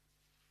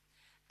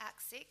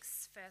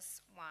6, verse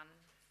 1.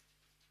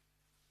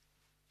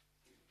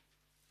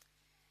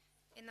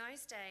 In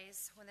those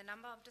days, when the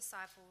number of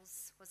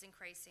disciples was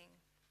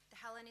increasing, the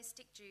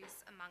Hellenistic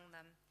Jews among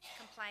them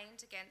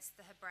complained against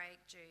the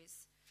Hebraic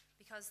Jews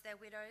because their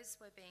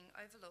widows were being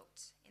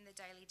overlooked in the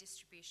daily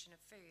distribution of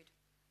food.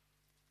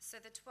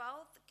 So the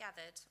 12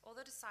 gathered all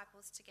the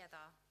disciples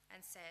together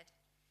and said,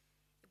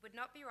 "It would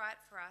not be right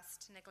for us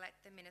to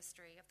neglect the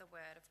ministry of the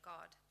word of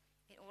God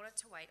in order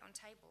to wait on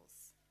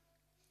tables.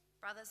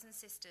 Brothers and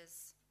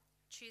sisters,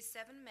 choose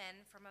 7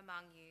 men from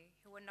among you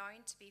who are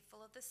known to be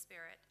full of the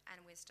Spirit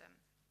and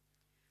wisdom.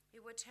 We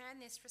will turn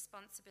this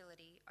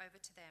responsibility over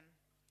to them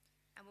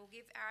and will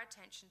give our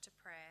attention to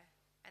prayer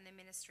and the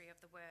ministry of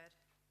the word."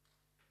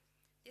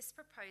 This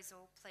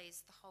proposal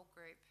pleased the whole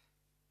group.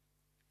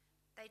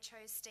 They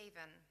chose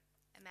Stephen,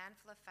 a man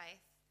full of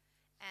faith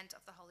and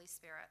of the Holy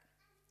Spirit.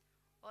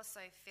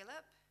 Also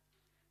Philip,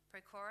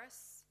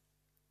 Prochorus,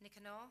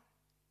 Nicanor,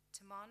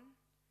 Timon,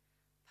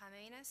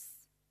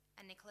 Parmenas,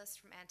 and Nicholas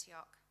from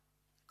Antioch,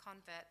 a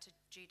convert to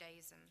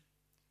Judaism.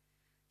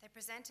 They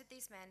presented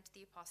these men to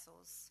the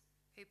apostles,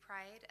 who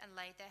prayed and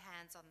laid their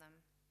hands on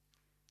them.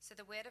 So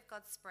the word of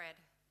God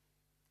spread.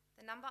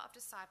 The number of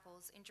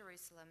disciples in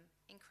Jerusalem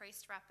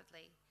increased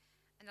rapidly,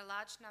 and a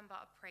large number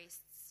of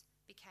priests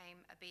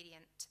became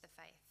obedient to the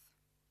faith.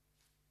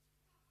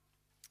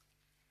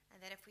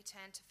 And then if we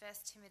turn to 1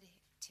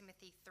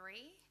 Timothy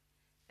 3,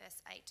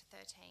 verse 8 to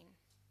 13.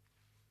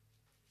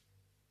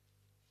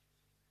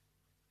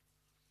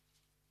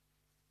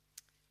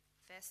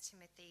 First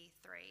Timothy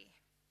 3,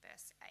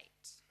 verse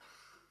 8.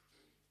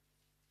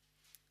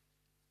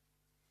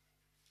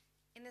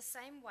 In the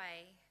same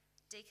way,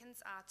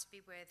 deacons are to be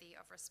worthy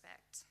of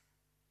respect,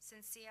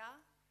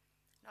 sincere,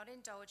 not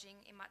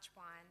indulging in much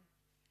wine,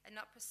 and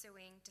not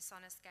pursuing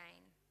dishonest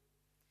gain.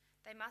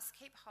 They must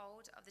keep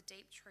hold of the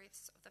deep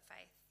truths of the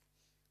faith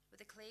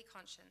with a clear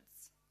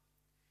conscience.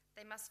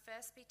 They must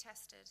first be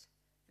tested,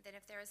 and then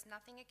if there is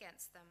nothing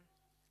against them,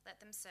 let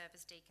them serve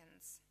as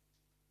deacons.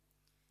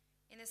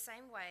 In the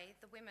same way,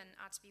 the women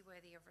are to be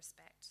worthy of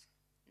respect,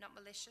 not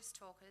malicious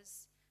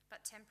talkers,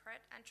 but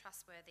temperate and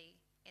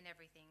trustworthy in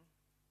everything.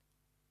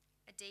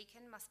 A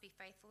deacon must be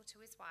faithful to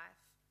his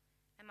wife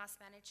and must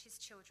manage his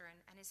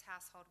children and his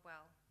household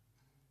well.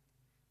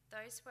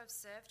 Those who have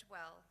served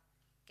well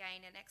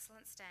gain an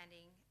excellent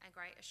standing and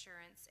great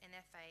assurance in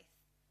their faith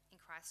in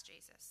Christ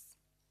Jesus.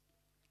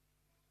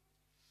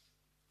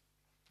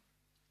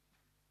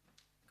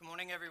 Good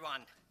morning,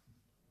 everyone.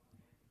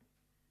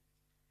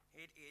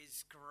 It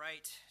is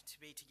great to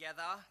be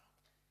together,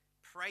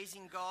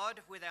 praising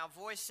God with our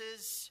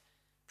voices,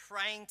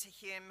 praying to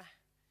Him,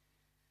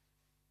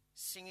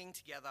 singing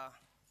together.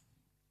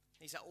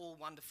 These are all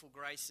wonderful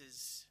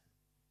graces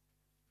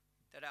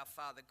that our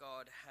Father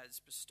God has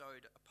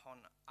bestowed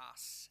upon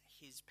us,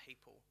 His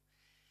people.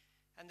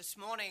 And this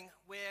morning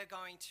we're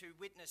going to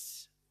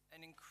witness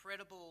an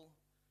incredible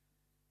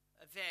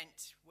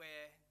event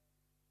where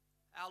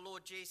our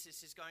Lord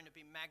Jesus is going to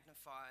be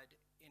magnified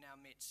in our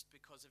midst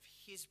because of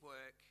His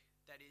work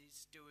that He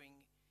is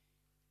doing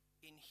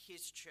in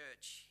His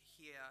church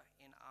here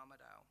in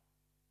Armidale.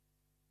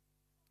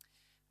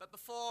 But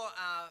before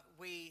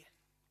we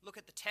look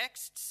at the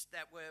texts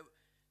that were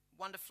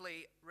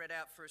wonderfully read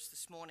out for us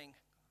this morning,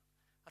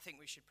 I think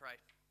we should pray.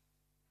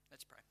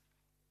 Let's pray.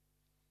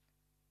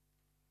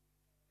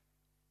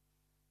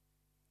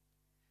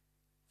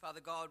 Father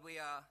God, we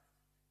are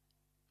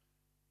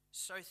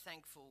so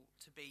thankful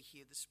to be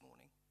here this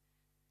morning.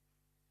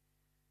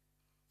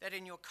 That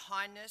in your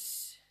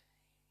kindness,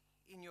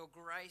 in your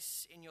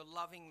grace, in your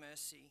loving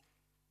mercy,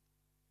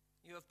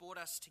 you have brought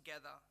us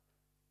together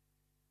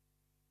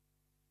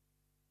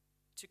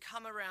to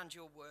come around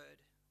your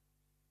word,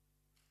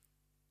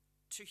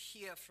 to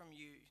hear from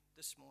you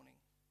this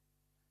morning.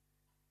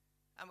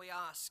 And we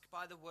ask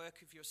by the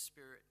work of your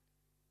Spirit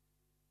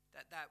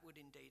that would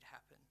indeed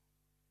happen,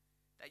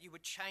 that you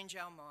would change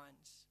our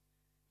minds,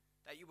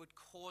 that you would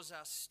cause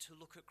us to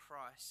look at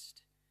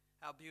Christ,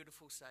 our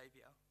beautiful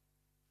Saviour,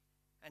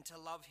 and to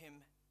love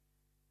him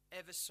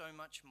ever so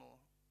much more,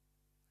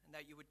 and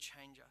that you would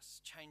change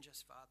us,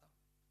 Father,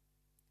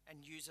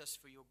 and use us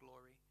for your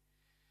glory.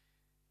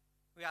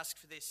 We ask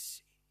for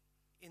this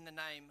in the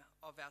name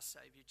of our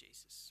Saviour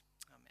Jesus.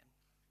 Amen.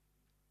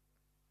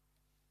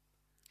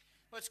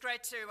 Well, it's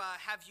great to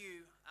have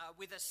you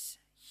with us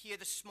here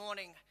this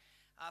morning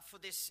for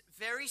this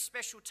very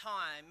special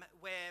time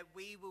where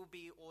we will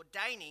be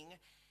ordaining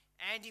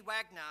Andy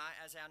Wagner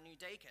as our new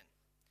deacon.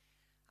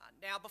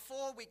 Now,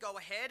 before we go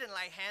ahead and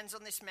lay hands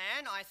on this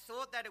man, I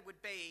thought that it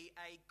would be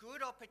a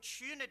good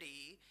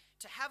opportunity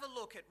to have a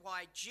look at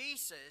why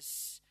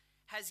Jesus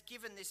has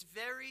given this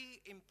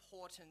very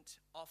important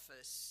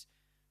office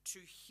to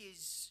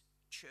his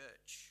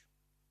church.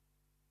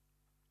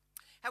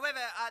 However,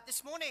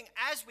 this morning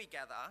as we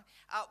gather,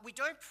 we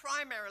don't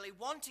primarily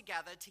want to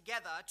gather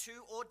together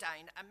to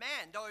ordain a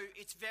man, though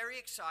it's very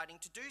exciting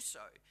to do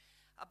so.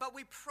 But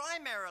we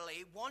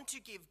primarily want to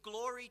give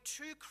glory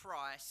to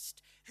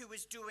Christ, who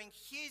is doing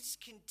his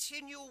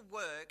continual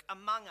work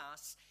among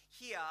us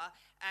here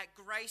at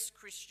Grace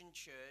Christian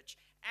Church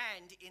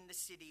and in the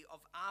city of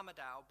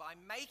Armidale by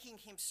making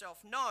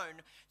himself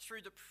known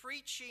through the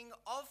preaching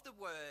of the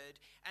word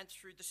and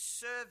through the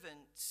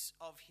servants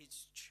of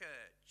his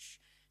church.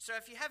 So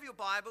if you have your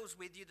Bibles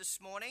with you this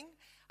morning,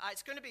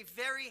 it's going to be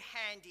very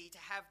handy to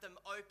have them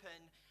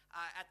open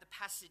at the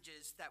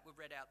passages that were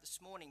read out this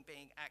morning,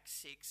 being Acts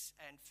 6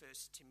 and 1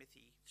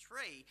 Timothy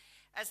 3,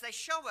 as they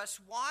show us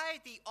why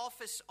the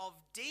office of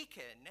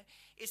deacon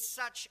is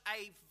such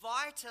a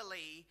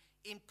vitally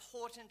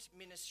important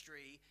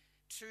ministry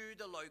to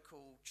the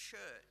local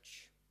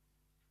church.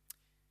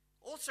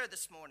 Also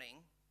this morning,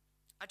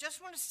 I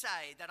just want to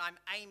say that I'm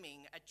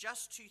aiming at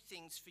just two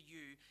things for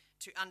you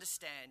to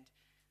understand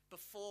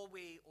before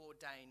we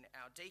ordain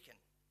our deacon.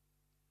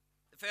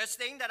 The first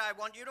thing that I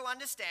want you to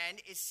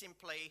understand is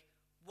simply,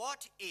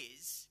 what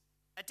is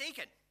a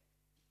deacon?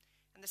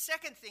 And the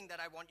second thing that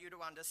I want you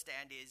to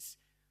understand is,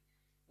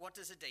 what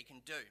does a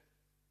deacon do?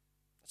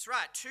 That's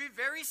right, two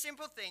very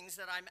simple things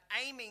that I'm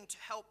aiming to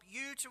help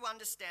you to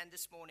understand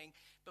this morning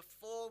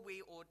before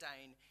we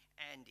ordain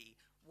Andy.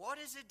 What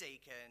is a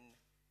deacon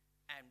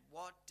and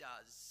what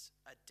does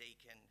a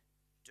deacon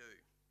do?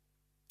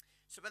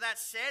 So with that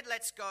said,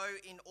 let's go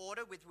in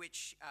order with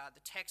which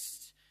the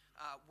texts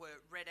were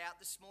read out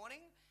this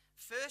morning.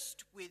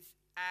 First with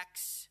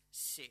Acts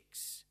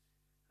 6.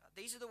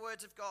 These are the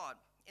words of God.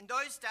 In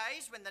those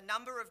days, when the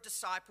number of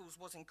disciples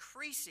was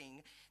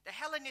increasing, the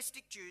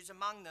Hellenistic Jews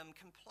among them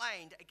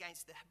complained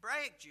against the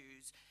Hebraic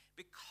Jews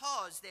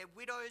because their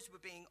widows were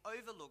being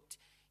overlooked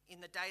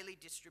in the daily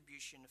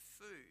distribution of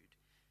food.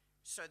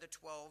 So the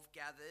 12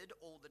 gathered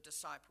all the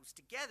disciples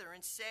together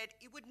and said,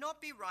 "It would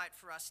not be right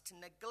for us to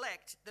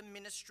neglect the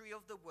ministry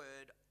of the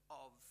word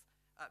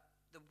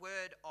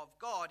of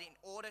God in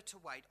order to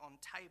wait on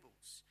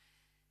tables.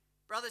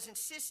 Brothers and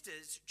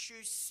sisters,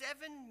 choose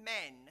 7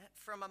 men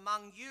from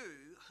among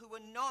you who are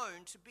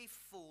known to be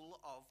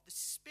full of the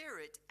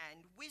Spirit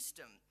and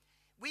wisdom.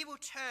 We will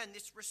turn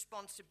this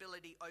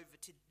responsibility over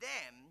to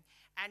them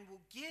and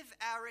will give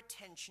our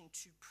attention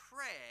to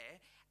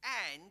prayer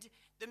and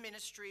the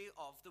ministry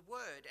of the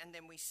word." And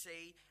then we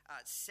see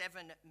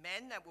 7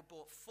 men that were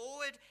brought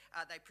forward.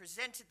 They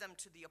presented them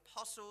to the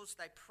apostles.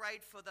 They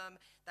prayed for them.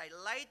 They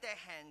laid their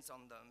hands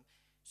on them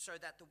so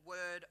that the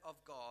word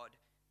of God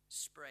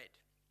spread.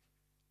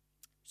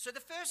 So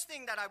the first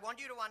thing that I want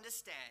you to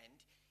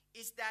understand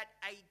is that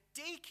a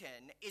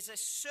deacon is a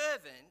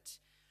servant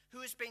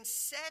who has been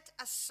set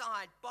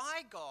aside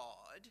by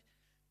God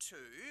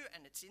to,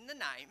 and it's in the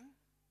name,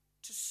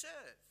 to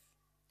serve.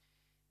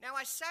 Now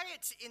I say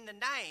it's in the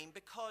name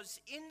because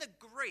in the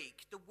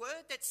Greek, the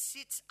word that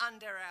sits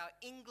under our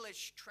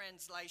English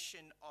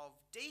translation of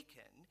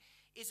deacon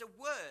is a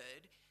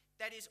word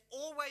that is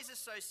always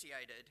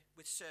associated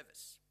with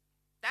service.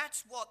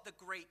 That's what the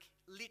Greek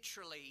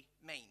literally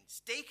means.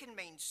 Deacon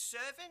means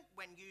servant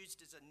when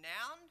used as a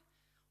noun,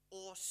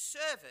 or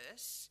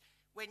service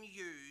when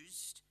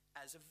used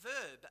as a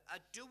verb, a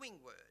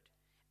doing word.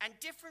 And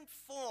different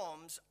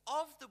forms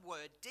of the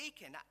word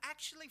deacon are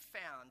actually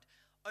found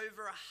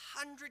over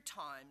 100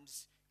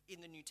 times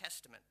in the New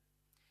Testament.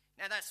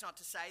 Now that's not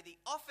to say the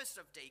office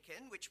of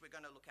deacon, which we're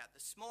going to look at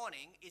this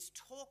morning, is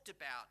talked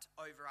about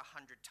over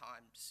 100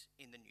 times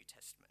in the New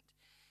Testament.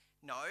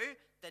 No,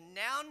 the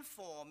noun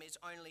form is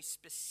only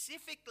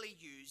specifically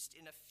used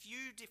in a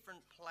few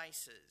different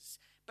places,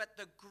 but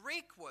the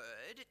Greek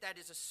word that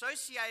is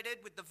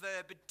associated with the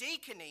verb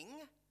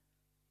deaconing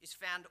is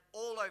found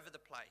all over the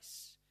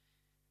place,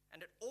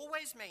 and it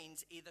always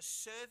means either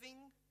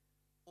serving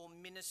or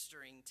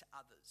ministering to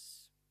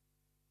others.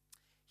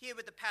 Here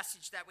with the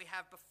passage that we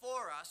have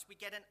before us, we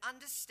get an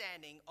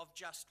understanding of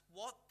just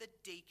what the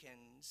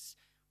deacons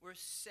were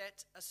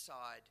set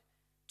aside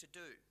to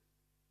do.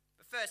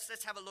 But first,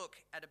 let's have a look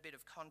at a bit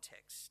of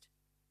context.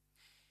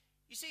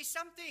 You see,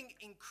 something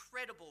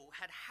incredible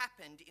had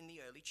happened in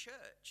the early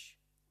church.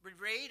 We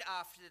read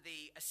after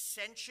the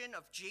ascension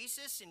of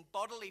Jesus in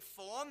bodily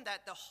form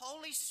that the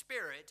Holy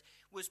Spirit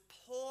was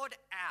poured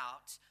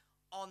out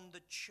on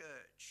the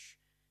church.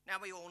 Now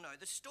we all know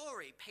the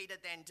story. Peter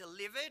then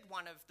delivered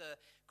one of the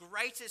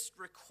greatest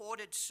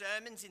recorded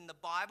sermons in the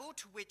Bible,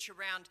 to which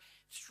around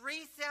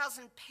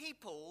 3,000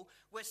 people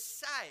were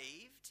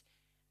saved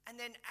and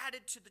then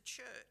added to the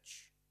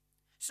church.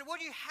 So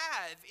what you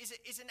have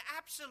is an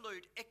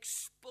absolute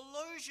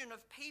explosion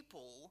of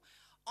people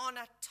on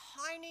a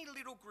tiny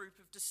little group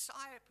of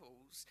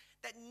disciples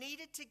that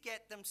needed to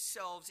get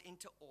themselves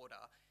into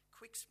order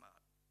quick smart.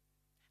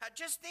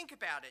 Just think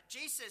about it.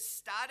 Jesus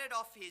started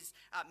off his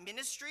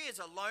ministry as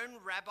a lone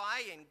rabbi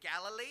in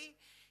Galilee.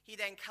 He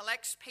then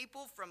collects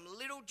people from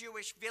little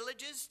Jewish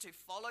villages to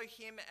follow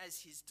him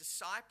as his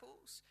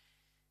disciples.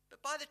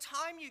 But by the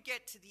time you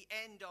get to the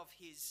end of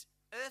his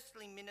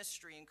earthly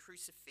ministry and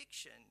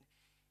crucifixion,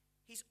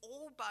 he's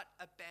all but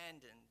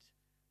abandoned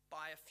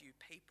by a few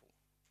people.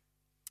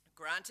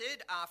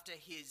 Granted, after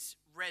his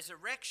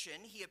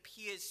resurrection, he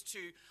appears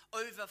to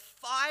over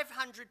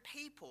 500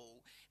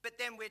 people, but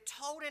then we're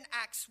told in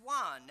Acts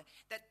 1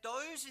 that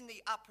those in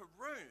the upper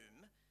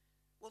room,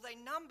 well, they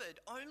numbered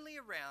only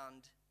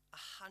around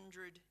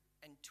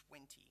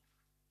 120.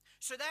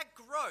 So that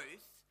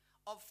growth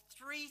of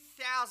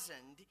 3,000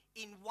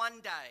 in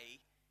one day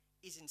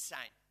is insane.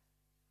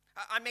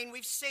 I mean,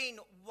 we've seen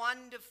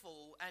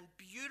wonderful and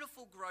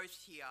beautiful growth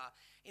here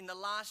in the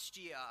last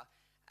year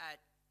at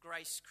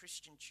Grace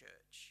Christian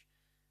Church.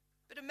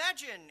 But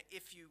imagine,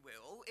 if you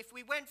will, if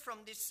we went from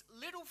this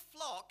little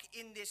flock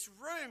in this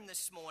room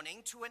this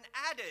morning to an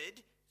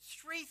added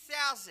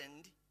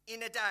 3,000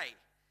 in a day.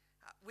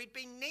 We'd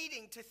be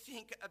needing to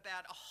think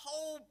about a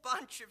whole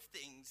bunch of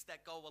things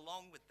that go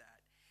along with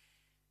that.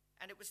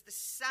 And it was the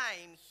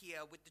same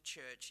here with the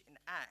church in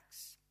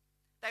Acts.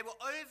 They were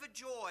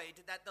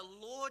overjoyed that the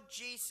Lord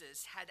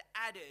Jesus had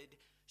added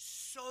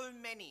so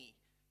many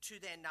to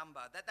their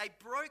number, that they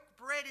broke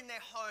bread in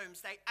their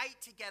homes, they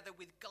ate together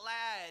with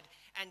glad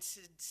and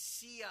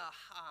sincere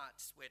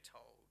hearts, we're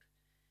told.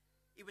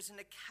 It was an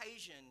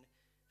occasion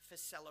for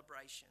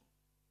celebration.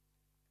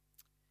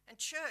 And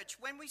church,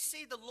 when we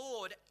see the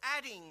Lord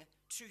adding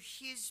to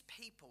his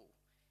people,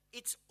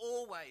 it's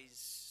always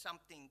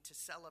something to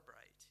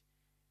celebrate.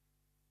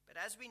 But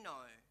as we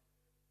know,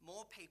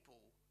 more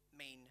people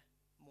mean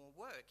more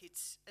work.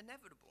 It's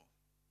inevitable.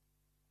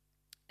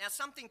 Now,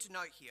 something to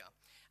note here.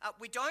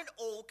 We don't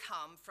all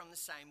come from the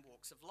same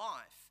walks of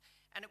life.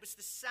 And it was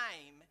the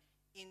same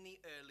in the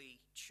early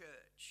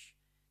church.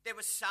 There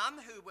were some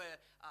who were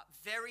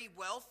very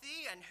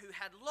wealthy and who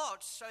had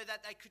lots so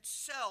that they could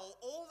sell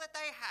all that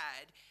they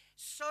had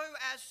so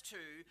as to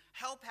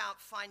help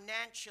out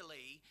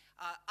financially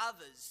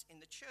others in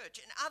the church.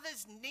 And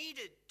others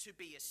needed to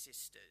be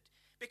assisted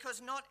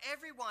because not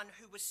everyone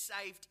who was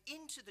saved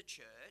into the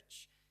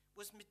church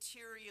was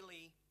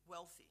materially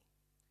wealthy.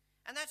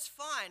 And that's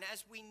fine,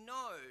 as we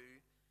know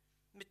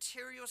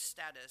material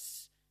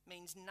status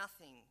means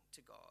nothing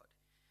to God.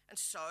 And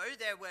so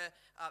there were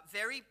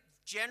very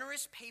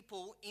generous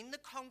people in the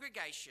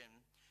congregation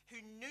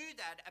who knew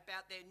that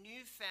about their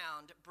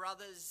newfound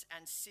brothers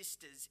and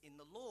sisters in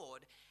the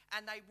Lord,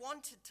 and they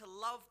wanted to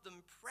love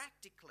them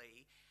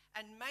practically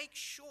and make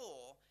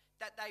sure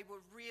that they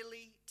were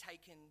really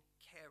taken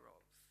care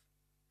of.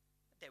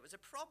 But there was a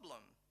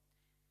problem,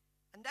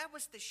 and that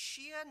was the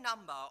sheer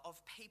number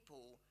of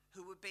people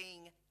who were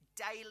being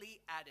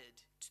daily added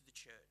to the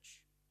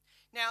church.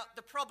 Now,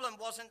 the problem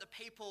wasn't the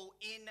people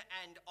in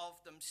and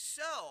of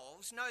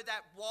themselves. No,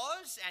 that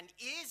was and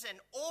is and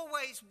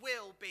always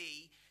will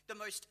be the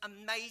most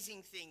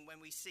amazing thing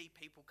when we see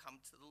people come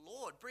to the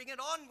Lord. Bring it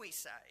on, we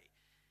say.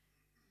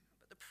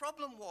 But the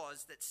problem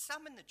was that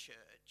some in the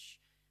church,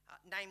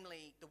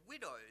 namely the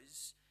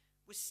widows,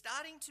 were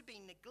starting to be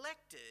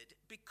neglected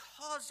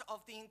because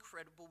of the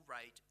incredible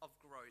rate of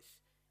growth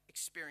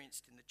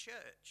experienced in the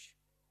church.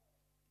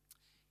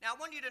 Now, I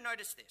want you to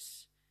notice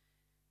this.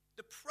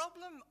 The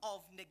problem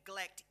of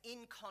neglect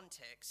in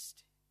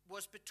context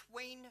was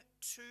between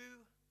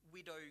two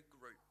widow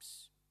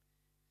groups.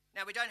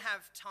 Now, we don't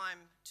have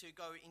time to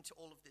go into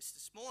all of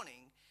this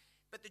morning,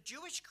 but the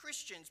Jewish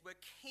Christians were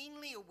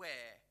keenly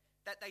aware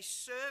that they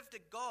served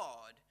a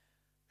God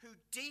who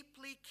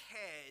deeply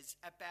cares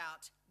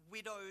about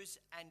widows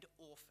and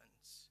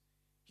orphans.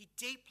 He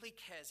deeply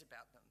cares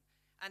about them,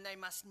 and they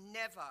must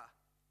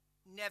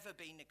never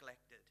be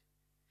neglected.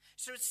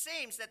 So it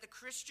seems that the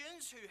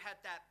Christians who had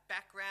that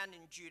background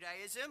in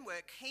Judaism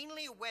were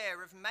keenly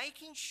aware of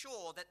making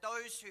sure that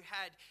those who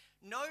had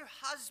no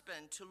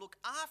husband to look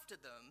after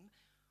them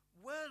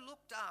were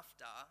looked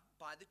after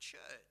by the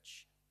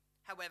church.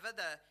 However,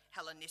 the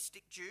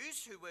Hellenistic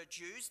Jews, who were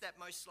Jews that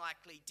most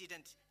likely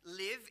didn't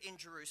live in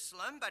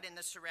Jerusalem but in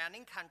the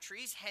surrounding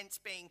countries, hence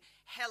being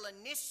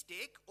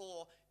Hellenistic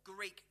or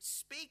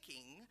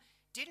Greek-speaking,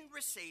 didn't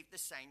receive the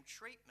same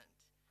treatment.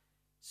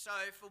 So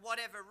for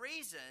whatever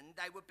reason,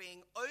 they were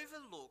being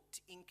overlooked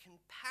in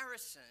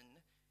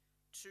comparison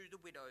to the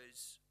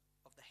widows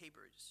of the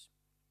Hebrews.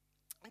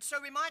 And so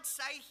we might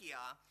say here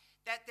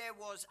that there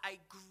was a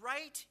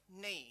great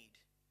need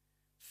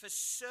for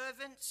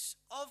servants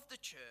of the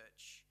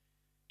church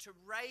to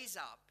raise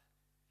up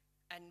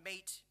and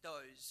meet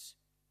those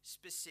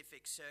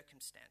specific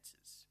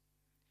circumstances.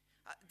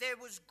 There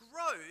was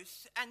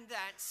growth, and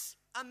that's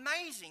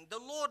amazing. The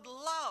Lord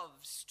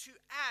loves to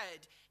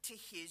add to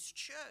his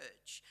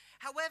church.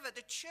 However,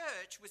 the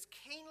church was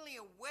keenly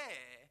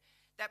aware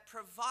that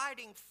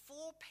providing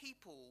for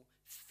people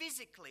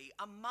physically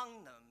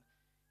among them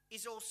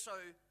is also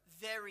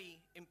very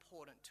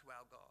important to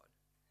our God.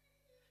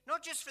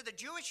 Not just for the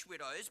Jewish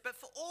widows, but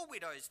for all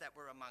widows that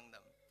were among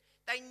them.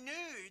 They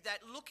knew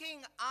that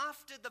looking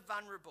after the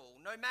vulnerable,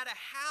 no matter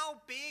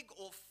how big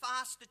or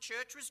fast the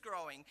church was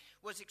growing,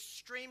 was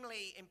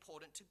extremely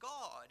important to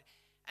God.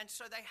 And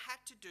so they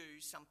had to do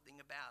something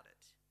about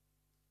it.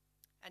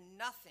 And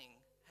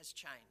nothing has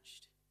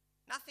changed.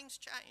 Nothing's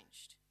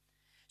changed.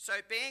 So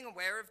being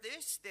aware of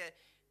this, the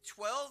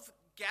 12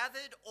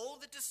 gathered all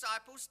the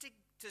disciples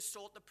to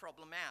sort the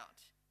problem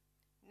out.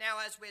 Now,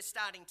 as we're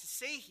starting to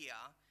see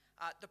here,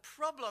 the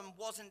problem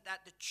wasn't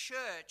that the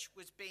church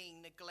was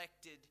being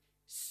neglected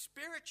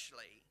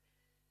spiritually,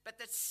 but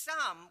that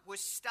some were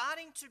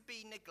starting to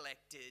be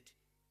neglected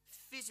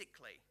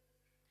physically.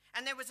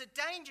 And there was a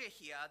danger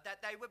here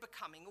that they were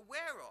becoming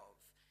aware of.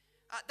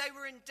 They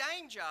were in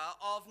danger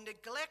of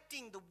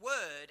neglecting the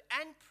word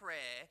and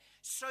prayer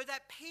so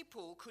that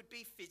people could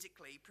be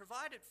physically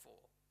provided for.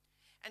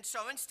 And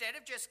so instead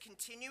of just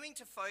continuing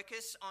to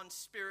focus on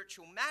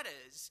spiritual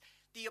matters,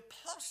 the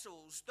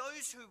apostles,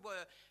 those who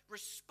were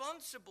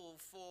responsible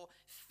for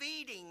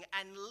feeding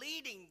and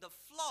leading the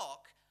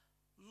flock,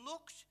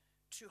 looked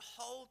to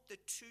hold the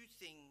two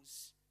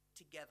things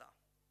together.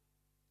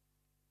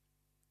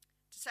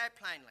 To say it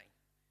plainly,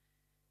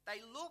 they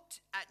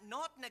looked at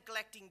not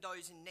neglecting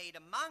those in need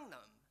among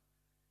them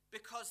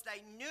because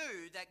they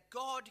knew that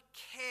God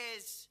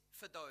cares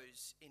for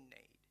those in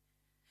need.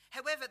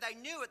 However, they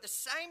knew at the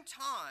same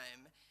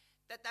time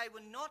that they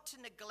were not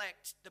to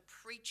neglect the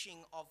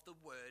preaching of the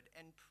word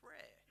and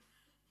prayer.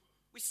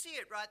 We see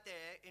it right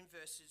there in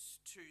verses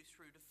 2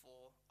 through to 4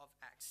 of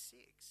Acts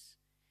 6.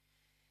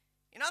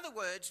 In other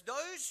words,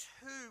 those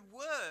who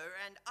were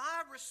and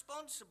are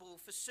responsible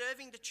for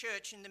serving the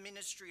church in the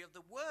ministry of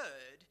the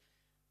word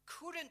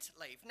couldn't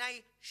leave,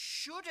 nay,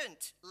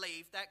 shouldn't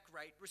leave that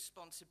great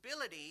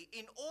responsibility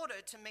in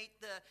order to meet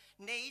the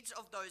needs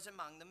of those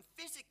among them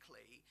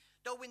physically,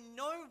 though in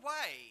no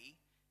way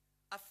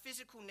are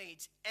physical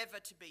needs ever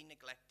to be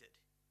neglected.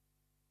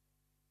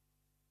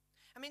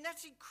 I mean,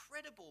 that's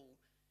incredible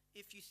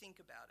if you think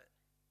about it.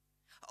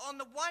 On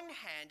the one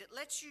hand, it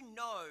lets you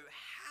know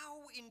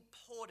how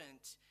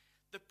important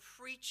the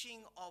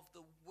preaching of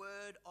the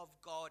word of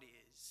God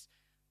is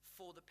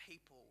for the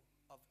people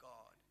of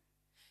God.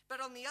 But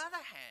on the other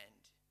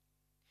hand,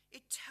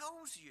 it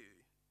tells you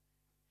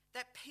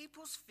that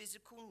people's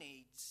physical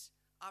needs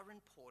are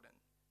important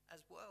as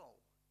well.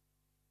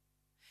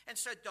 And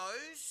so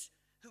those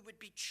who would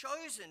be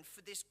chosen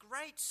for this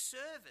great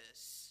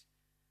service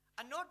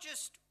are not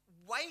just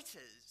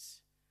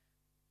waiters,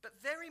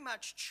 but very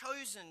much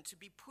chosen to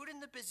be put in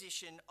the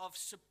position of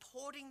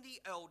supporting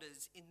the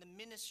elders in the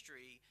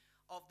ministry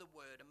of the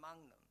word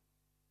among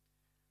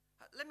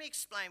them. Let me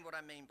explain what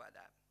I mean by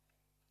that.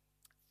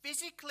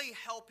 Physically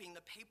helping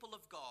the people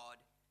of God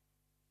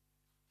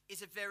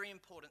is a very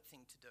important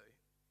thing to do.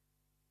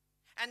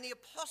 And the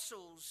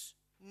apostles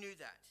knew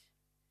that.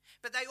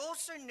 But they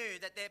also knew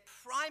that their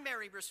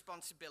primary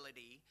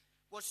responsibility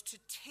was to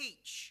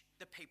teach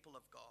the people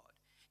of God,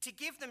 to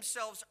give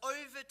themselves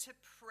over to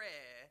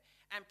prayer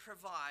and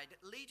provide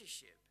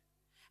leadership.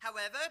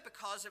 However,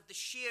 because of the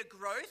sheer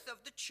growth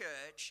of the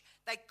church,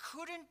 they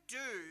couldn't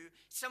do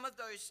some of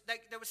those.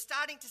 They were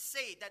starting to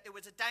see that there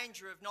was a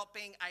danger of not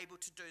being able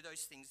to do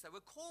those things they were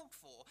called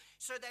for.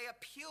 So they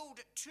appealed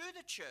to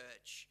the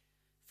church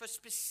for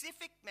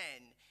specific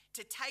men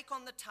to take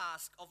on the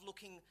task of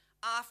looking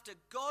after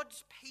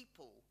God's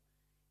people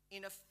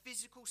in a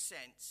physical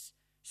sense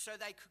so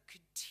they could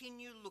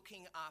continue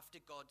looking after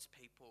God's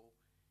people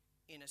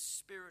in a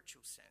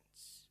spiritual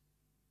sense.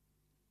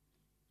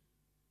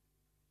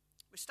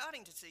 We're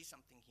starting to see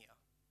something here.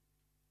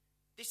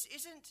 This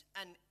isn't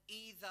an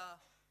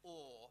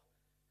either-or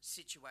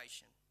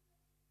situation.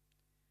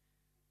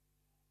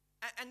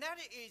 And that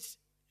is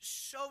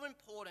so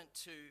important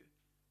to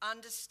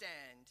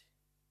understand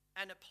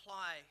and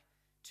apply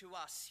to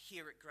us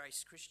here at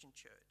Grace Christian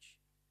Church.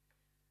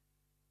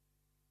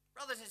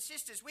 Brothers and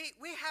sisters,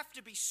 we have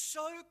to be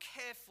so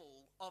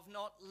careful of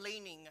not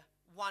leaning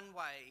one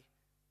way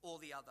or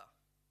the other.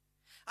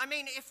 I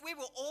mean, if we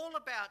were all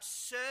about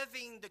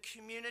serving the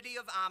community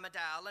of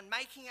Armidale and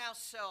making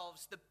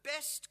ourselves the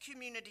best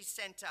community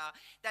centre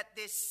that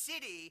this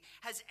city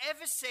has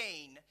ever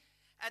seen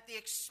at the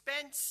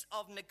expense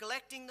of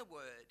neglecting the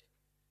word,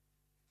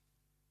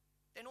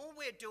 then all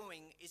we're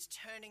doing is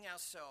turning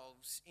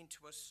ourselves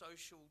into a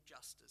social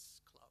justice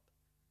club,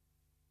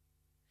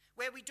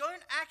 where we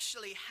don't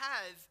actually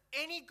have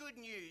any good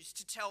news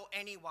to tell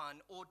anyone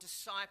or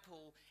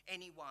disciple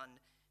anyone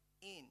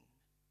in.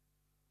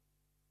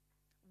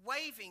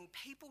 Waving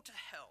people to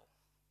hell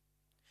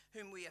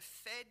whom we have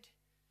fed,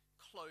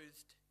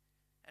 clothed,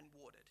 and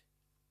watered.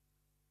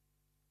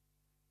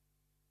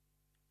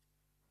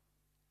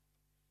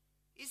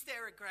 Is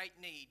there a great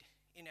need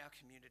in our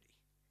community?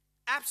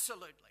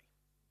 Absolutely.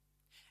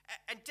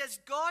 And does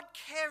God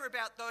care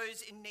about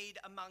those in need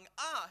among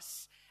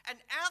us and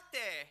out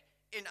there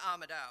in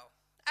Armidale?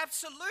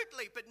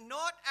 Absolutely, but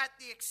not at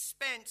the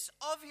expense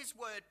of his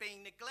word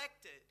being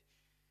neglected,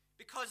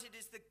 because it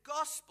is the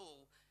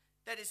gospel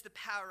that is the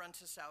power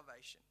unto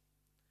salvation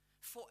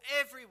for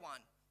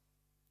everyone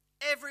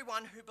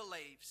who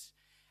believes.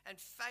 And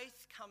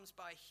faith comes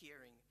by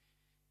hearing,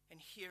 and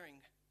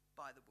hearing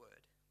by the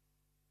word.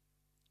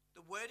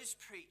 The word is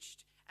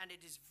preached, and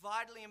it is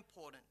vitally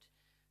important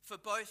for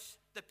both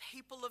the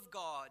people of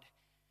God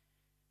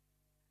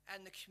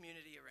and the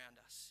community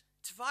around us.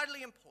 It's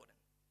vitally important.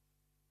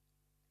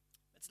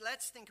 But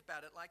let's think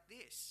about it like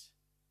this.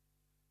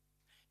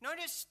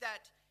 Notice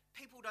that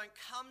people don't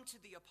come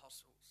to the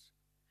apostles,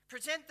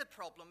 present the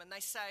problem, and they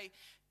say,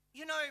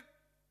 you know,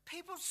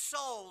 people's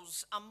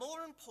souls are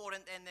more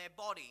important than their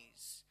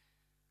bodies.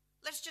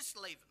 Let's just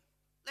leave them.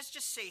 Let's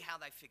just see how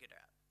they figure it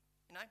out.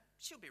 You know,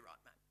 she'll be right,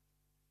 mate.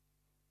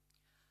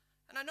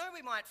 And I know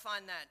we might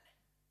find that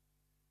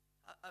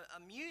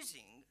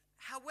amusing.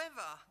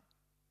 However,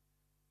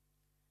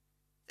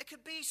 there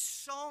could be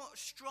so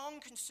strong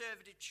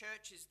conservative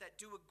churches that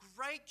do a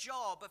great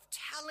job of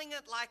telling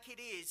it like it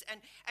is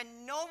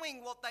and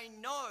knowing what they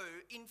know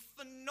in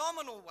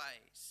phenomenal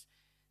ways.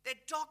 Their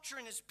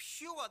doctrine is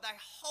pure. They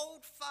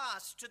hold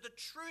fast to the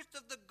truth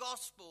of the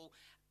gospel.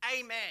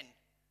 Amen.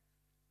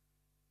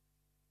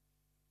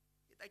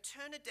 They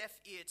turn a deaf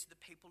ear to the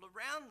people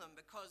around them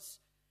because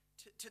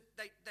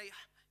they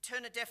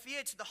turn a deaf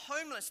ear to the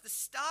homeless, the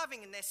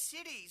starving in their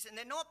cities, and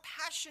they're not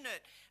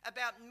passionate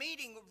about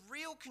meeting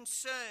real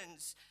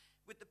concerns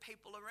with the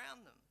people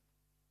around them.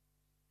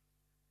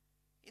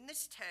 In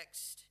this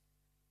text,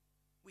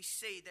 we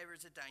see there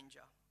is a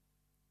danger.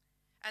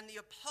 And the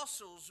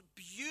apostles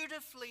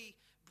beautifully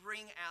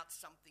bring out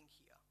something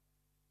here.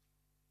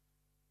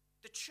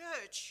 The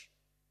church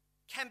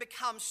can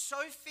become so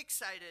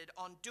fixated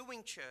on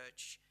doing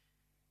church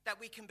that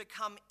we can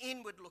become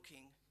inward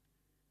looking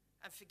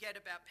and forget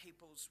about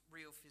people's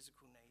real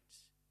physical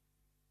needs.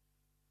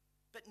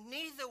 But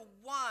neither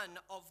one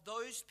of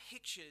those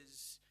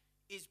pictures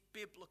is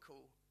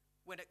biblical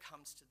when it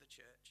comes to the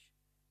church.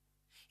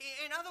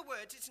 In other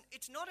words,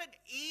 it's not an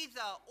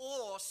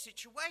either-or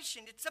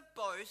situation, it's a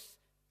both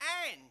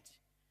and.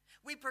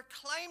 We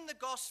proclaim the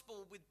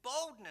gospel with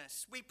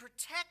boldness. We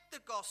protect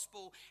the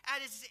gospel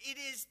as it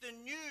is the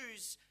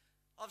news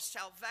of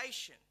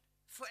salvation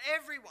for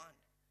everyone.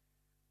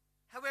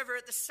 However,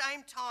 at the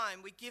same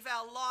time, we give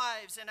our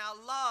lives and our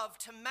love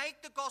to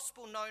make the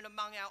gospel known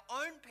among our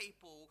own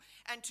people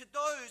and to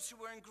those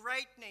who are in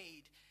great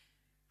need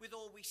with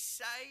all we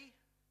say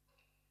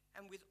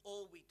and with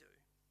all we do.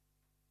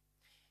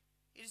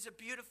 It is a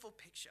beautiful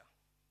picture.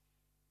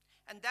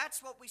 And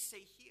that's what we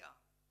see here.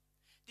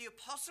 The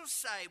apostles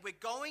say we're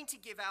going to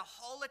give our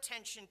whole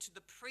attention to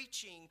the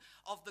preaching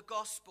of the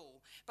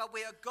gospel, but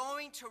we are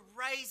going to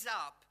raise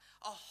up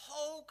a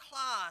whole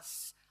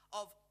class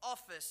of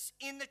office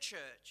in the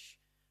church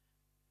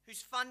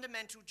whose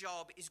fundamental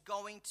job is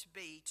going to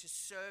be to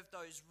serve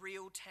those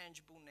real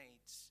tangible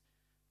needs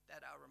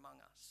that are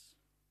among us.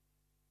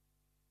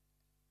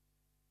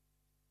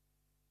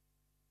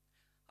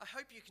 I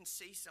hope you can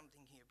see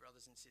something here,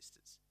 brothers and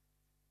sisters.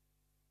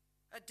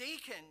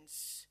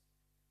 Deacons,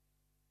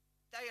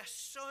 they are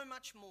so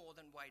much more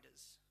than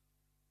waiters.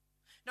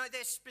 No,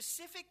 they're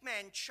specific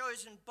men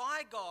chosen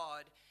by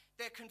God.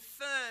 They're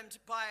confirmed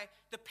by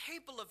the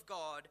people of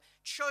God,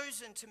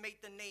 chosen to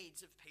meet the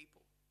needs of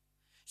people,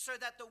 so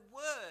that the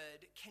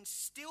word can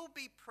still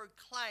be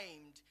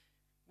proclaimed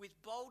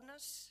with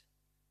boldness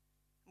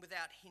and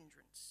without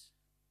hindrance.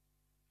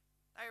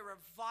 They are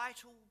a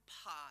vital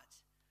part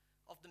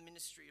of the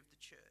ministry of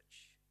the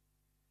church.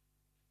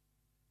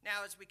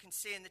 Now, as we can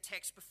see in the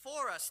text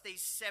before us,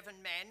 these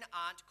 7 men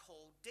aren't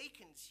called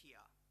deacons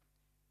here,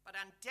 but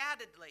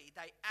undoubtedly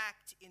they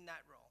act in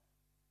that role,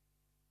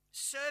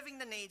 serving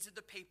the needs of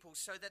the people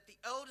so that the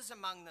elders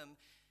among them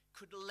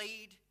could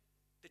lead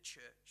the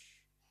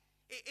church.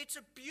 It's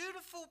a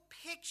beautiful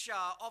picture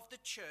of the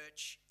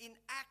church in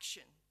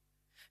action,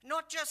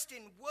 not just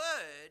in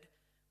word,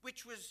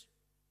 which was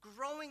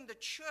growing the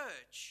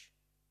church,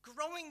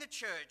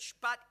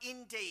 but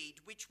in deed,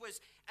 which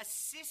was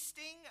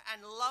assisting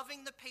and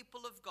loving the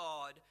people of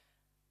God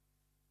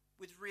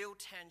with real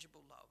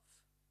tangible love.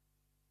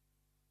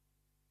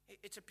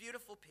 It's a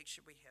beautiful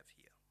picture we have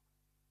here.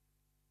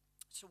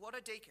 So what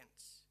are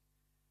deacons?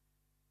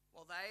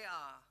 Well, they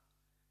are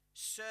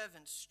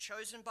servants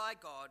chosen by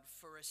God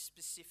for a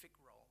specific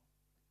role,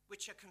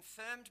 which are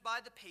confirmed by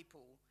the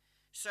people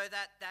so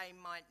that they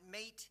might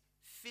meet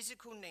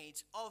physical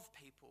needs of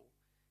people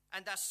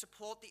and thus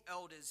support the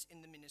elders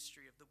in the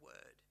ministry of the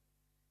word.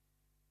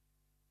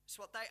 It's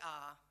what they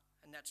are,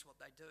 and that's what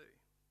they do.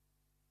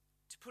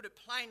 To put it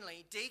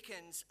plainly,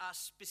 deacons are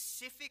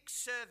specific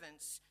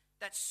servants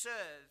that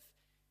serve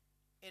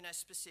in a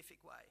specific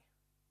way.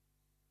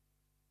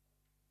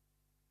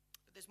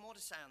 But there's more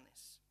to say on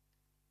this.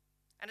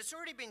 And it's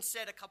already been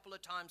said a couple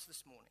of times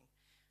this morning.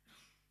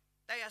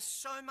 They are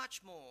so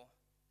much more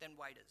than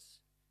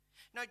waiters.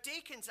 No,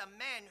 deacons are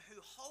men who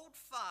hold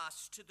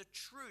fast to the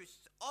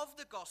truth of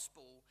the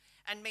gospel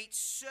and meet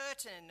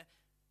certain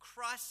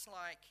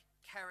Christ-like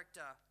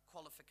character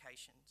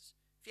qualifications.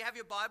 If you have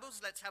your Bibles,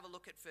 let's have a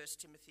look at 1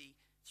 Timothy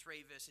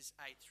 3, verses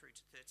 8 through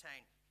to 13.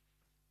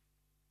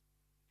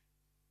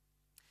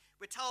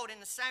 We're told,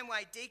 in the same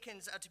way,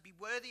 deacons are to be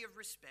worthy of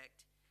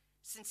respect,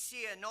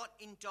 sincere, not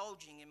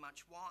indulging in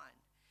much wine,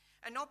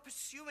 and not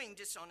pursuing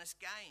dishonest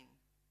gain.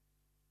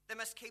 They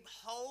must keep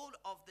hold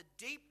of the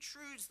deep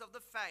truths of the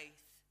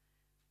faith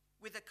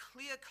with a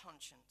clear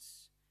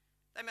conscience.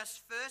 They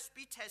must first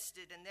be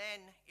tested, and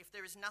then, if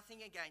there is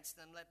nothing against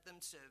them, let them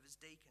serve as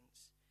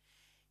deacons.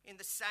 In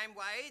the same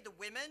way, the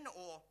women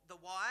or the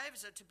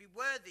wives are to be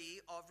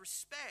worthy of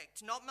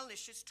respect, not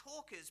malicious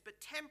talkers, but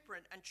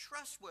temperate and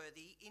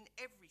trustworthy in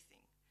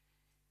everything.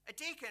 A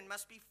deacon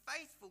must be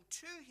faithful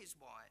to his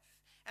wife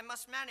and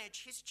must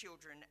manage his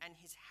children and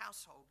his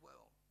household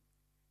well.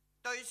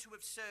 Those who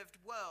have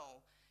served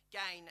well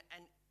gain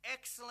an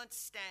excellent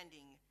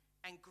standing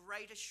and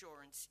great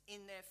assurance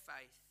in their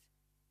faith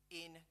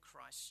in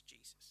Christ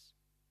Jesus.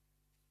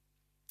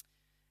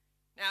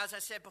 Now, as I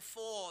said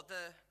before,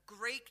 the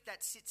Greek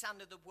that sits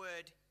under the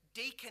word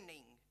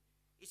deaconing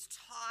is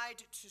tied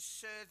to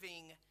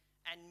serving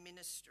and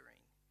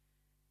ministering.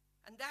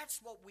 And that's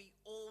what we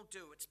all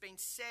do. It's been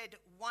said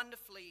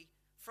wonderfully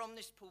from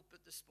this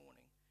pulpit this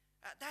morning.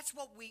 That's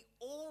what we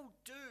all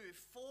do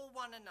for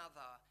one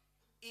another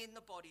in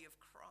the body of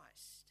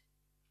Christ.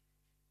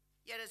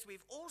 Yet, as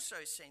we've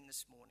also seen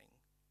this morning,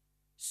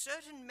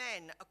 certain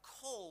men are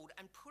called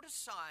and put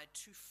aside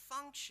to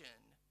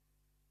function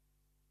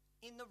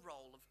in the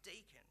role of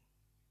deacon.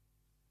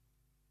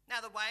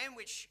 Now, the way in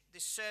which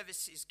this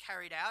service is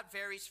carried out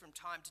varies from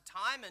time to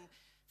time and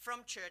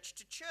from church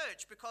to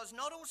church, because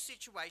not all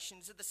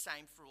situations are the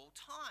same for all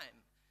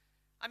time.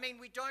 I mean,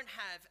 we don't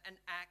have an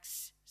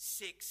Acts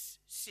 6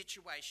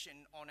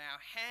 situation on our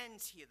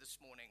hands here this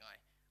morning,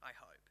 I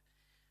hope.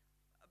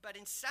 But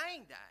in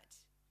saying that,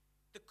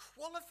 the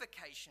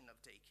qualification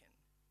of deacon,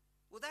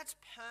 well, that's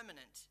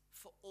permanent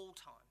for all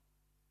time.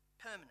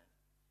 Permanent.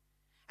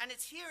 And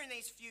it's here in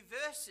these few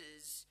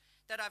verses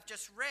that I've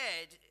just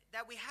read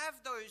that we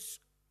have those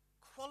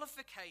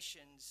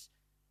qualifications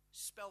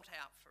spelt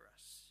out for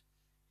us.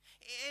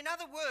 In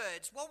other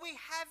words, what we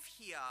have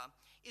here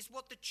is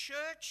what the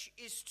church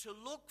is to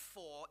look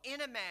for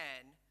in a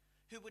man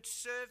who would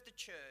serve the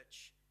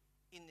church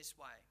in this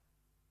way.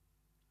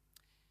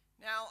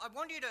 Now, I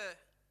want you to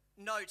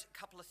note a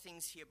couple of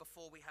things here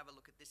before we have a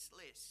look at this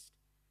list.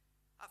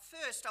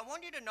 First, I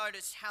want you to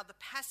notice how the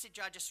passage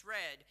I just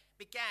read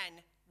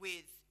began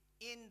with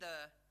 "in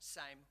the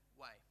same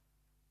way."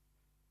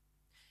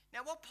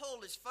 Now, what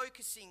Paul is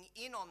focusing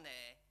in on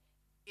there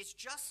is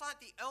just like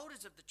the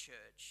elders of the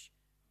church,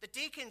 the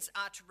deacons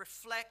are to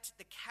reflect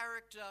the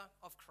character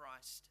of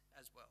Christ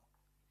as well.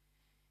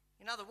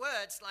 In other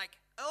words, like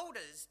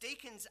elders,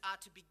 deacons are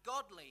to be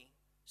godly,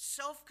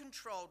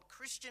 self-controlled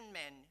Christian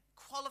men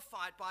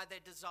qualified by their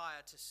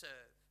desire to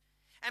serve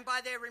and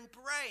by their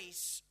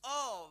embrace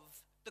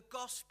of the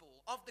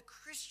gospel, of the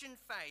Christian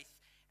faith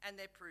and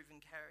their proven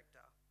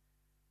character.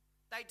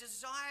 They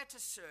desire to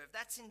serve.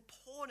 That's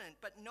important.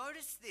 But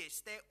notice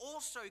this, they're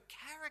also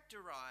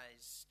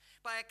characterized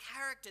by a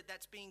character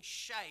that's being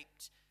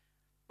shaped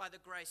by the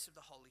grace of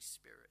the Holy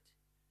Spirit.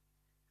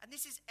 And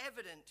this is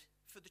evident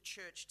for the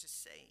church to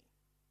see.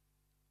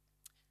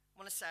 I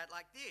want to say it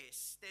like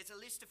this. There's a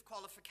list of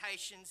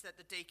qualifications that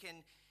the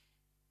deacon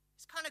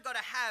has kind of got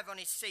to have on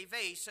his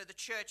CV so the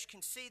church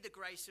can see the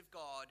grace of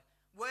God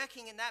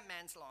working in that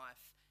man's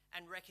life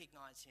and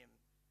recognize him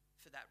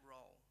for that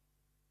role.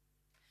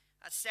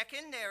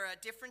 Second, there are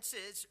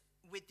differences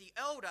with the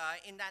elder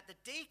in that the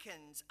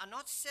deacons are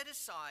not set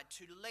aside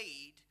to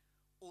lead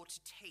or to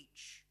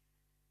teach.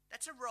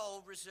 That's a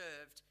role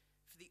reserved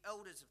for the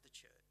elders of the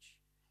church.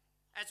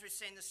 As we've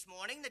seen this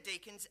morning, the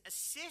deacons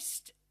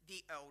assist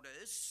the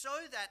elders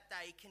so that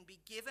they can be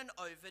given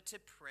over to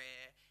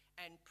prayer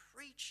and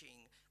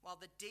preaching while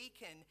the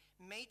deacon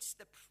meets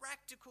the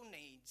practical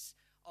needs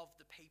of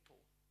the people.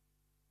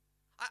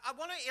 I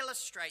want to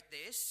illustrate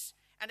this,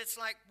 and it's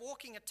like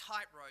walking a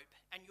tightrope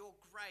and your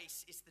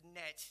grace is the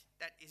net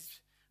that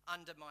is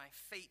under my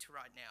feet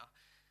right now.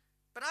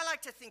 But I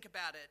like to think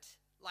about it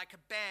like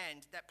a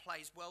band that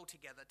plays well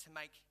together to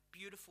make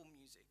beautiful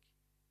music.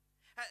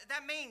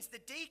 That means the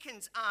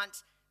deacons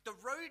aren't the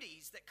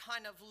roadies that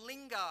kind of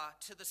linger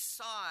to the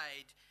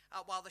side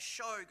while the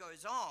show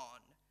goes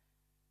on.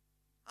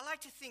 I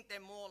like to think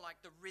they're more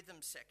like the rhythm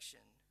section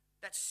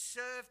that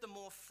serve the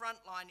more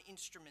frontline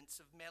instruments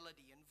of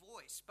melody and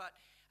voice, but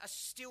are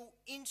still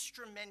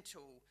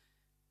instrumental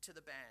to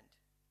the band.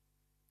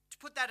 To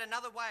put that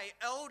another way,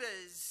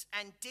 elders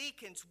and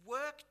deacons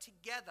work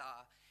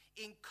together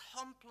in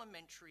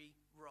complementary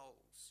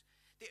roles.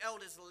 The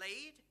elders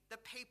lead the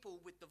people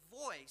with the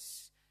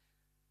voice,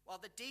 while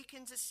the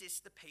deacons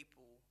assist the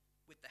people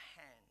with the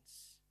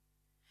hands.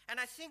 And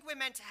I think we're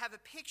meant to have a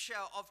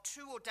picture of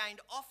two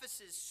ordained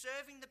officers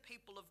serving the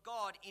people of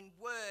God in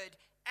word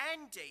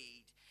and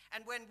deed.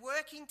 And when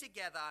working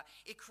together,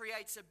 it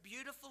creates a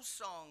beautiful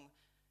song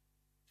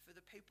for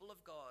the people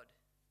of God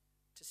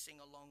to sing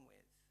along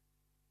with.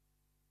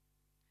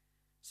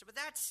 So with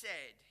that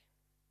said,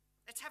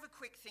 let's have a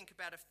quick think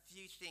about a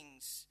few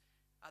things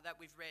that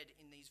we've read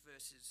in these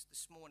verses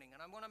this morning.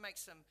 And I want to make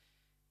some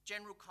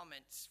general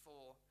comments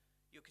for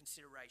your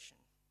consideration.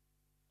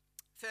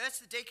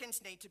 First, the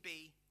deacons need to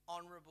be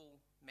honourable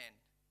men.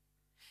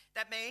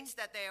 That means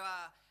that they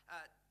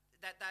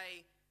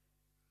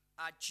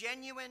are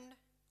genuine,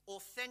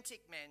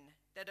 authentic men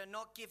that are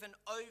not given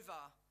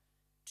over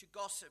to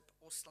gossip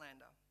or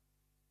slander.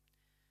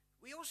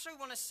 We also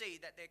want to see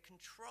that they're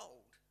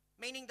controlled,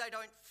 meaning they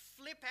don't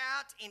flip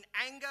out in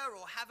anger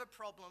or have a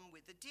problem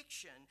with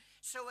addiction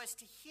so as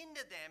to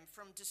hinder them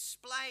from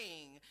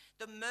displaying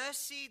the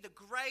mercy, the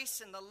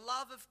grace, and the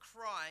love of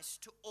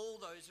Christ to all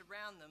those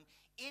around them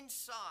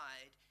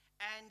inside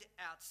and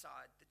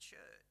outside the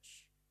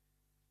church.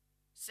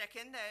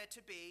 Second, they're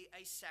to be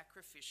a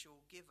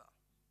sacrificial giver.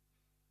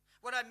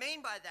 What I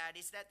mean by that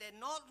is that they're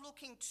not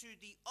looking to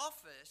the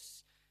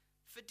office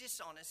for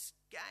dishonest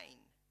gain.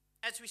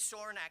 As we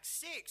saw in Acts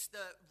 6,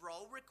 the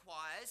role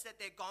requires that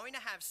they're going to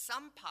have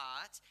some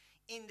part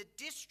in the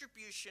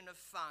distribution of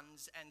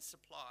funds and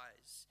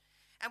supplies.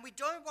 And we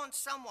don't want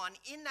someone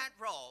in that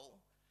role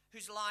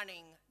who's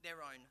lining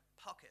their own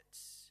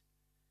pockets.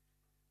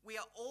 We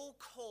are all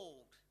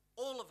called,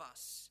 all of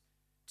us,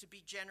 to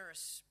be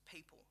generous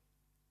people.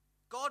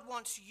 God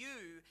wants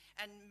you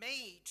and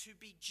me to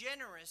be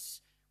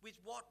generous with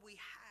what we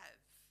have,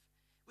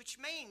 which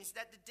means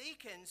that the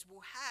deacons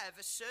will have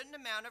a certain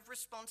amount of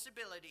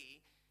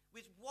responsibility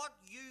with what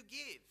you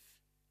give,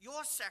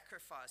 your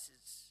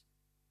sacrifices,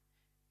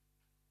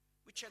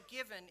 which are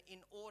given in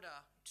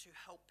order to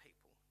help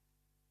people.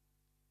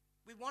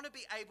 We want to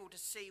be able to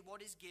see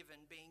what is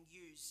given being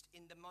used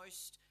in the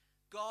most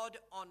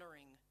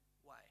God-honouring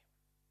way.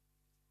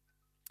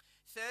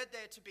 Third,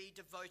 they're to be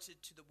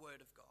devoted to the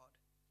Word of God.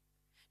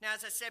 Now,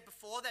 as I said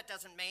before, that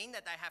doesn't mean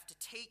that they have to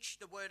teach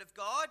the Word of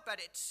God, but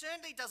it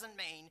certainly doesn't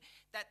mean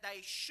that they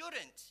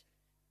shouldn't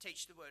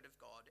teach the Word of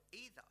God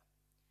either.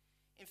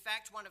 In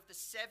fact, one of the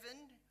 7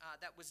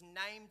 that was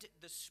named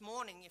this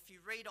morning, if you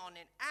read on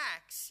in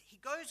Acts, he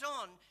goes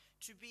on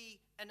to be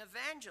an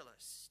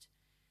evangelist.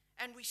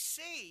 And we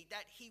see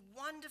that he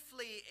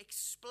wonderfully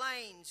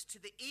explains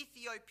to the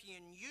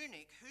Ethiopian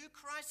eunuch who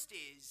Christ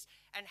is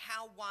and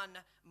how one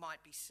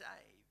might be saved.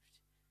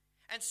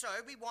 And so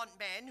we want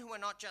men who are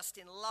not just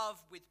in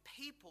love with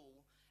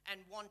people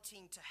and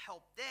wanting to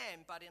help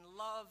them, but in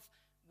love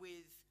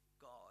with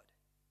God.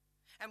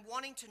 And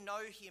wanting to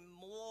know him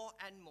more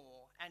and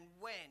more, and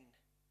when,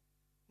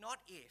 not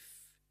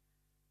if,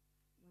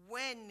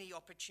 when the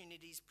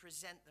opportunities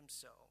present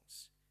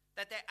themselves,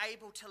 that they're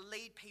able to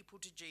lead people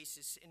to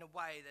Jesus in a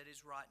way that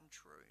is right and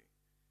true.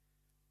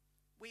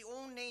 We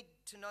all need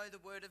to know the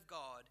Word of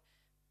God,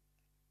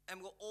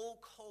 and we're all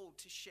called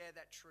to share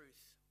that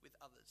truth with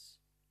others.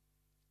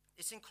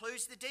 This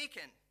includes the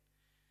deacon.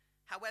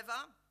 However,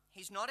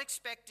 he's not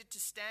expected to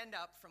stand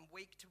up from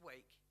week to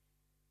week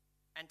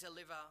and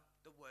deliver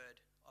the Word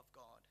of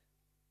God.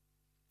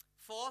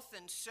 Fourth,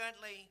 and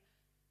certainly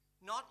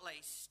not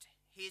least,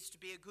 he is to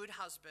be a good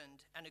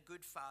husband and a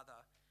good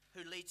father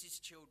who leads his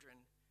children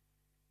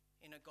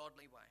in a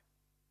godly way.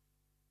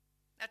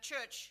 Now,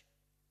 church,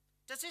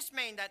 does this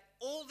mean that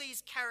all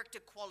these character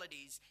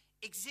qualities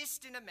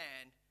exist in a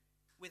man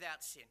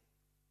without sin?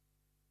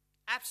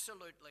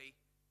 Absolutely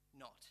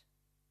not.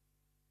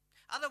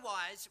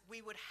 Otherwise,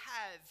 we would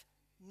have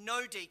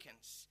no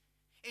deacons.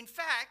 In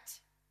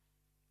fact,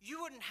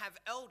 you wouldn't have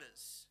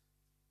elders.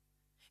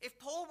 If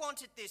Paul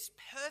wanted this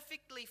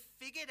perfectly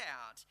figured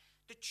out,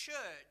 the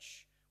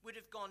church would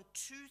have gone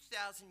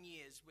 2,000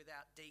 years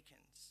without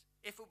deacons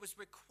if it was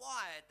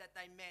required that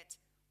they met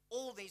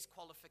all these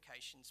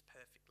qualifications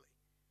perfectly.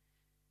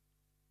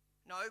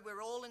 No,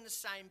 we're all in the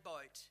same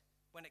boat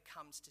when it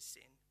comes to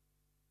sin.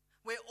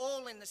 We're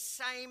all in the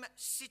same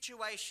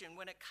situation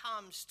when it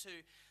comes to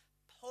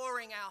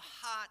pouring our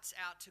hearts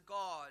out to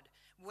God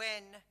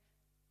when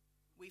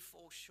we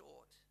fall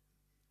short,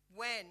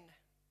 when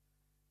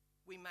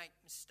we make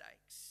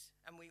mistakes,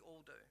 and we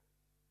all do.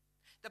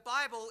 The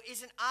Bible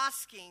isn't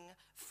asking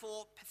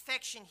for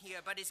perfection here,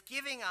 but is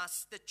giving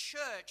us, the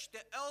church, the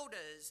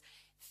elders,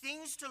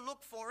 things to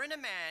look for in a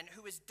man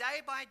who is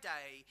day by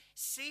day,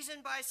 season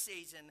by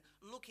season,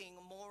 looking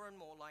more and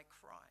more like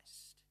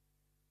Christ.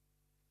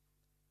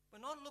 We're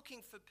not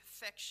looking for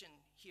perfection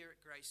here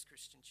at Grace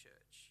Christian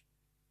Church.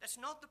 That's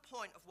not the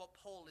point of what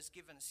Paul has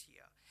given us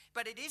here.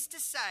 But it is to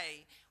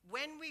say,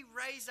 when we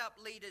raise up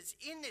leaders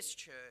in this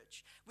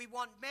church, we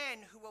want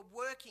men who are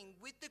working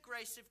with the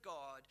grace of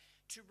God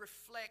to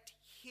reflect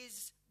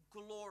his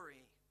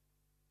glory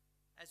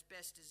as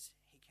best as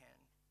he can.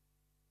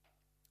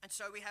 And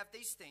so we have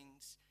these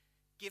things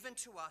given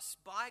to us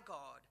by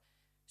God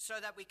so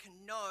that we can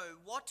know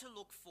what to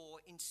look for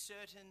in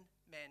certain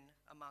men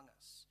among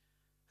us,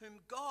 whom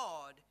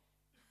God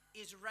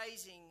is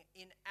raising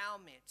in our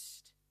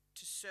midst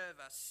to serve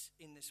us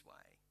in this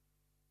way.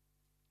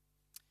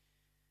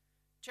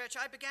 Church,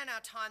 I began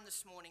our time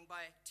this morning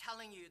by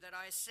telling you that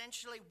I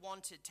essentially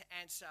wanted to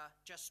answer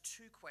just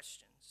 2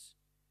 questions.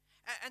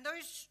 And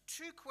those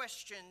 2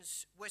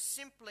 questions were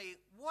simply,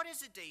 what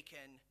is a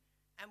deacon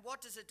and what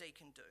does a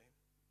deacon do?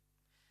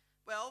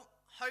 Well,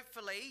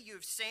 hopefully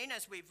you've seen,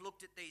 as we've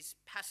looked at these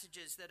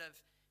passages that have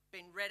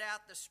been read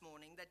out this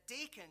morning, that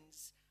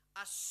deacons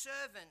are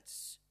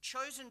servants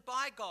chosen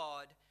by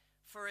God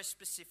for a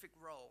specific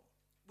role,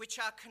 which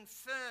are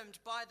confirmed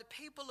by the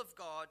people of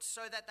God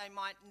so that they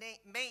might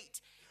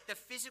meet the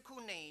physical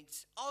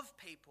needs of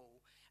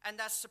people and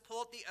thus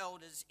support the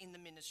elders in the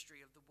ministry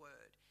of the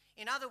word.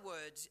 In other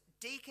words,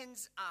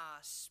 deacons are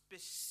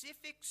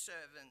specific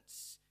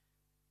servants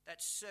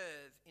that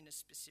serve in a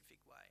specific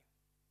way.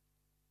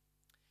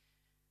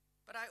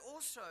 But I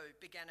also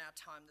began our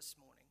time this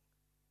morning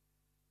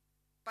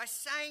by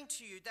saying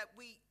to you that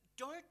we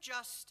don't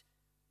just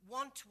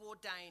want to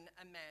ordain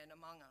a man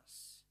among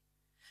us.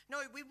 No,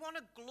 we want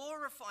to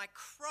glorify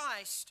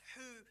Christ,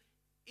 who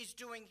is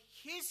doing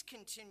his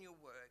continual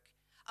work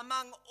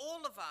among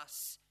all of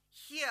us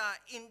here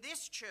in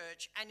this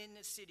church and in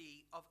the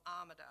city of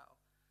Armidale.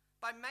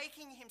 by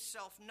making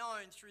himself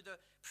known through the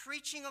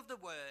preaching of the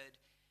word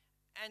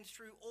and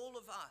through all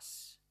of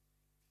us,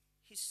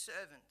 his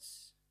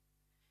servants.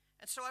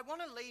 And so I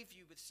want to leave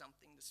you with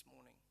something this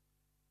morning.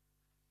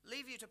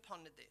 Leave you to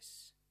ponder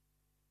this.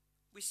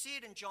 We see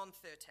it in John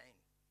 13.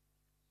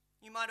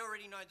 You might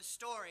already know the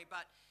story,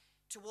 but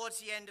towards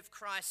the end of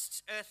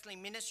Christ's earthly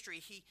ministry,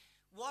 he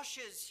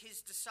washes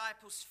his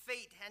disciples'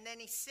 feet, and then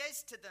he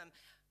says to them,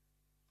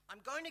 I'm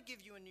going to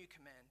give you a new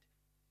command.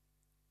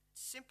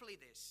 It's simply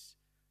this: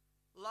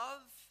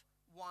 love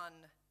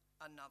one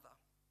another.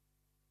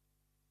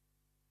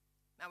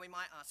 Now we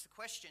might ask the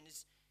question,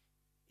 is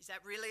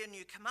that really a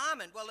new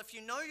commandment? Well, if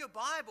you know your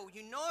Bible,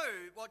 you know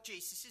what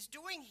Jesus is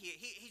doing here.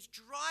 He's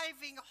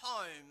driving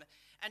home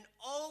an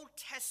Old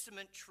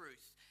Testament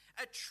truth,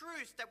 a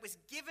truth that was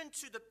given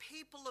to the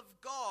people of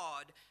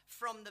God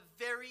from the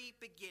very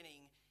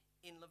beginning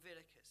in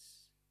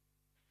Leviticus.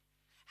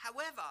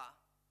 However,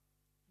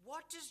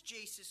 what does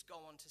Jesus go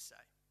on to say?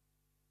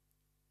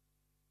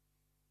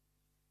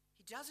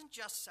 He doesn't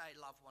just say,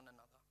 love one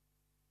another.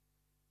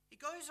 He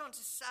goes on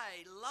to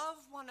say, love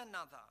one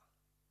another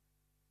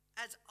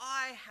as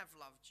I have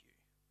loved you.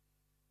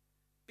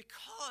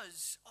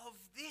 Because of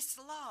this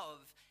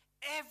love,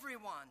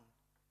 everyone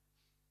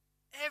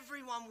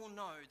will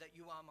know that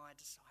you are my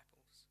disciples.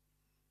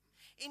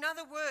 In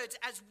other words,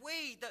 as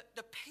we,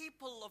 the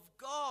people of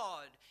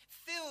God,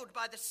 filled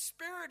by the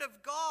Spirit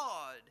of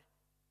God,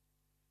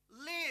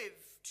 live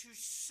to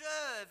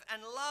serve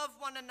and love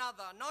one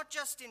another, not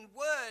just in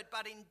word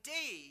but in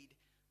deed,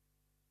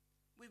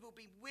 we will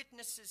be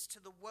witnesses to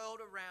the world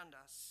around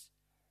us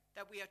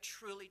that we are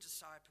truly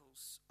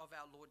disciples of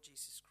our Lord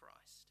Jesus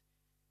Christ.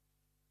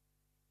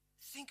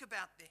 Think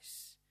about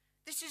this.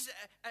 This is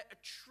a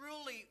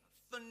truly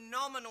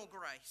phenomenal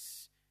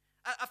grace.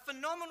 A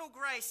phenomenal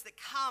grace that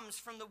comes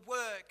from the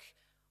work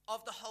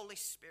of the Holy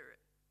Spirit.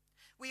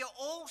 We are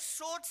all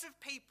sorts of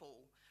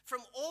people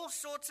from all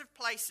sorts of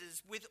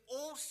places with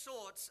all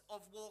sorts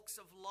of walks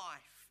of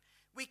life.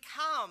 We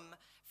come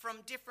from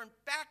different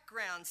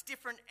backgrounds,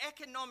 different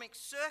economic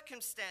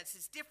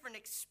circumstances, different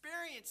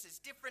experiences,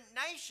 different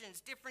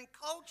nations, different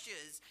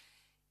cultures,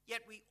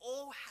 yet we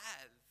all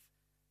have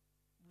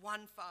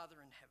one Father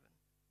in heaven.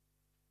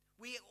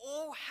 We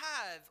all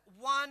have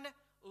one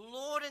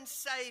Lord and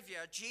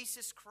Savior,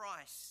 Jesus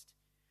Christ.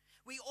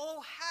 We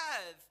all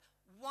have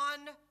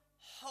one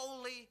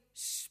Holy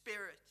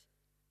Spirit.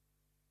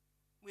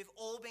 We've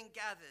all been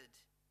gathered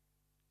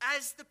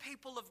as the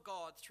people of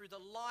God through the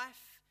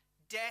life,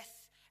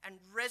 death, and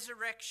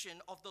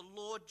resurrection of the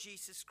Lord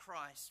Jesus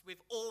Christ.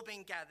 We've all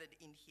been gathered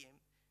in him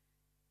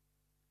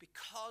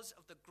because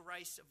of the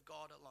grace of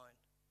God alone.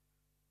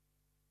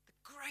 The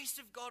grace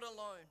of God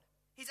alone.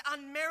 His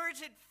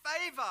unmerited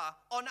favor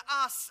on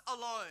us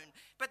alone.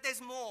 But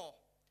there's more.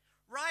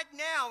 Right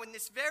now, in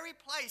this very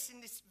place,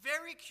 in this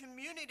very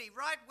community,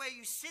 right where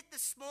you sit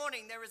this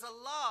morning, there is a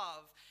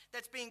love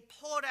that's being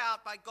poured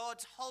out by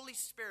God's Holy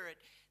Spirit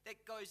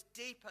that goes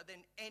deeper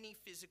than any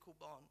physical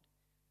bond.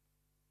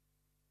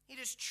 It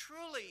is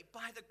truly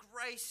by the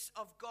grace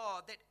of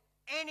God that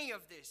any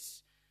of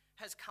this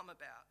has come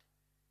about.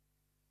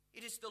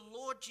 It is the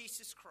Lord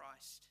Jesus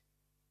Christ.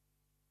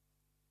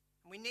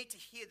 And we need to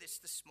hear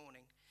this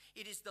morning.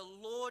 It is the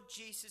Lord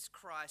Jesus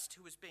Christ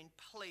who has been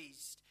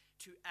pleased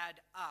to add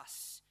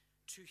us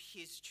to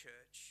his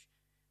church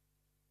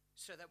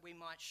so that we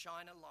might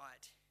shine a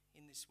light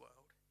in this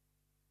world.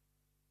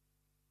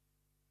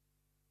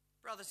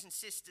 Brothers and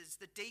sisters,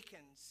 the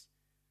deacons,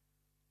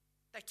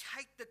 they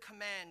take the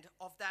command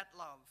of that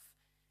love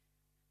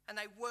and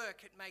they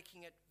work at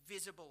making it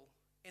visible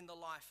in the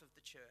life of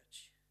the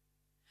church.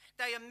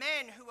 They are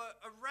men who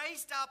are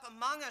raised up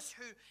among us,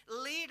 who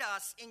lead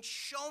us in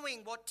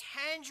showing what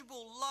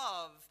tangible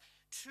love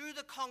to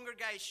the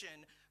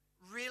congregation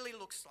really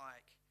looks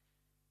like,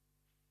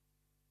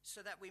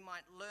 so that we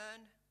might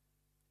learn,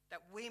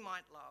 that we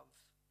might love,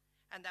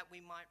 and that we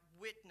might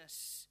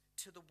witness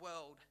to the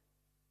world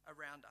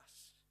around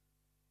us.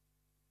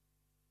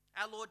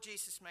 Our Lord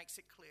Jesus makes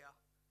it clear,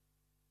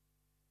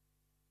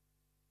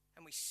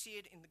 and we see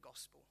it in the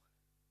gospel.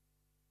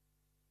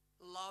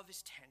 Love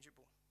is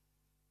tangible.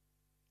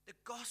 The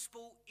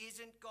gospel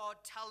isn't God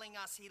telling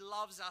us he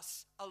loves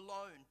us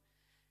alone.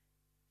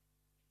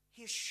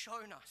 He has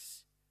shown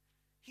us.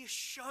 He has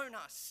shown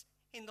us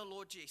in the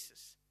Lord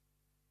Jesus.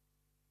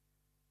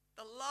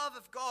 The love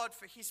of God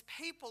for his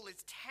people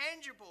is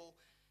tangible,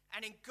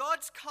 and in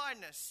God's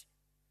kindness,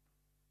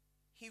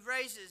 he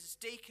raises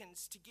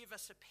deacons to give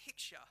us a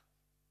picture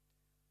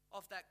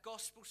of that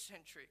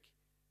gospel-centric,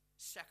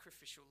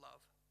 sacrificial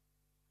love.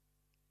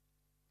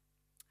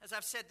 As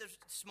I've said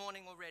this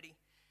morning already,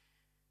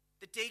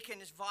 the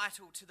deacon is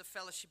vital to the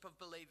fellowship of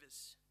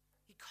believers.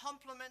 He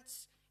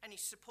complements and he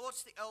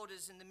supports the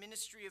elders in the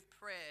ministry of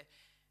prayer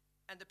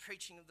and the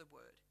preaching of the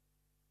word.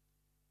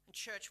 And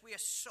church, we are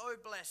so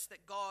blessed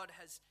that God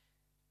has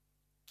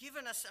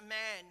given us a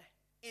man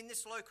in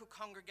this local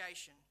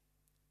congregation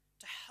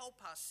to help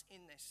us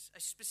in this, a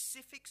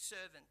specific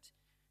servant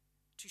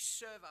to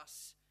serve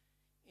us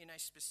in a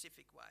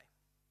specific way.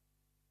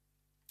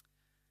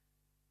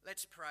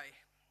 Let's pray.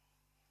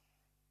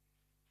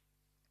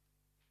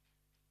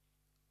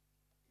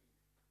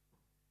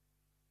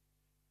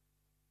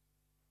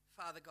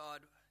 Father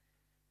God,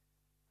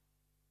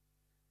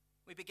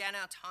 we began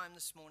our time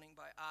this morning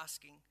by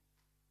asking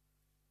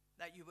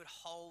that you would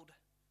hold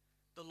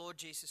the Lord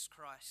Jesus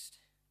Christ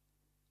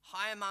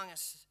high among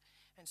us,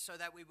 and so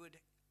that we would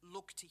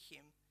look to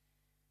him.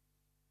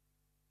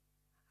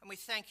 And we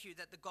thank you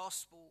that the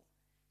gospel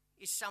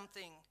is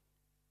something,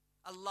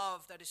 a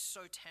love that is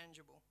so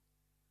tangible,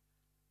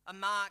 a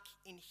mark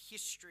in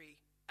history,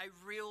 a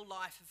real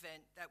life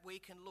event that we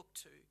can look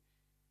to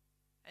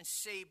and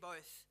see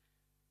both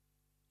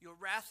your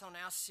wrath on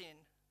our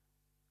sin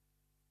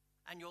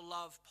and your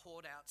love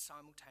poured out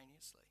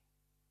simultaneously.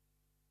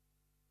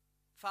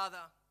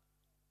 Father,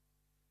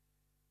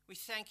 we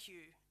thank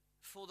you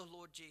for the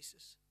Lord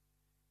Jesus.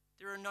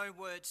 There are no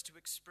words to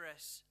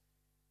express.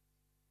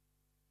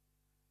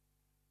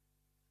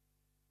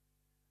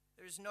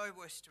 There is no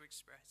words to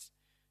express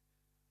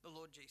the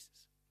Lord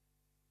Jesus.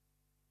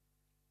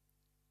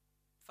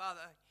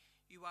 Father,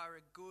 you are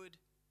a good,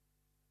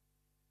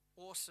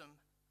 awesome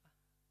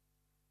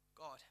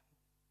God.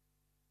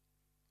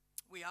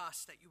 We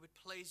ask that you would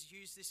please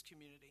use this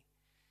community,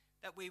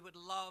 that we would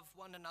love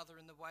one another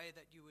in the way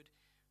that you would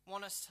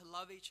want us to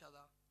love each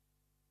other,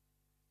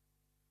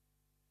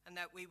 and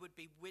that we would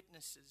be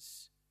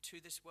witnesses to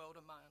this world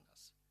around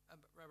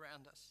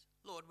us.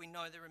 Lord, we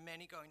know there are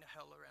many going to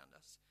hell around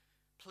us.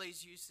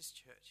 Please use this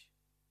church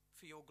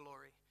for your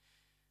glory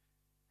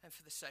and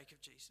for the sake of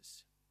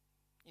Jesus.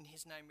 In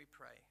his name we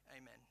pray.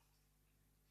 Amen.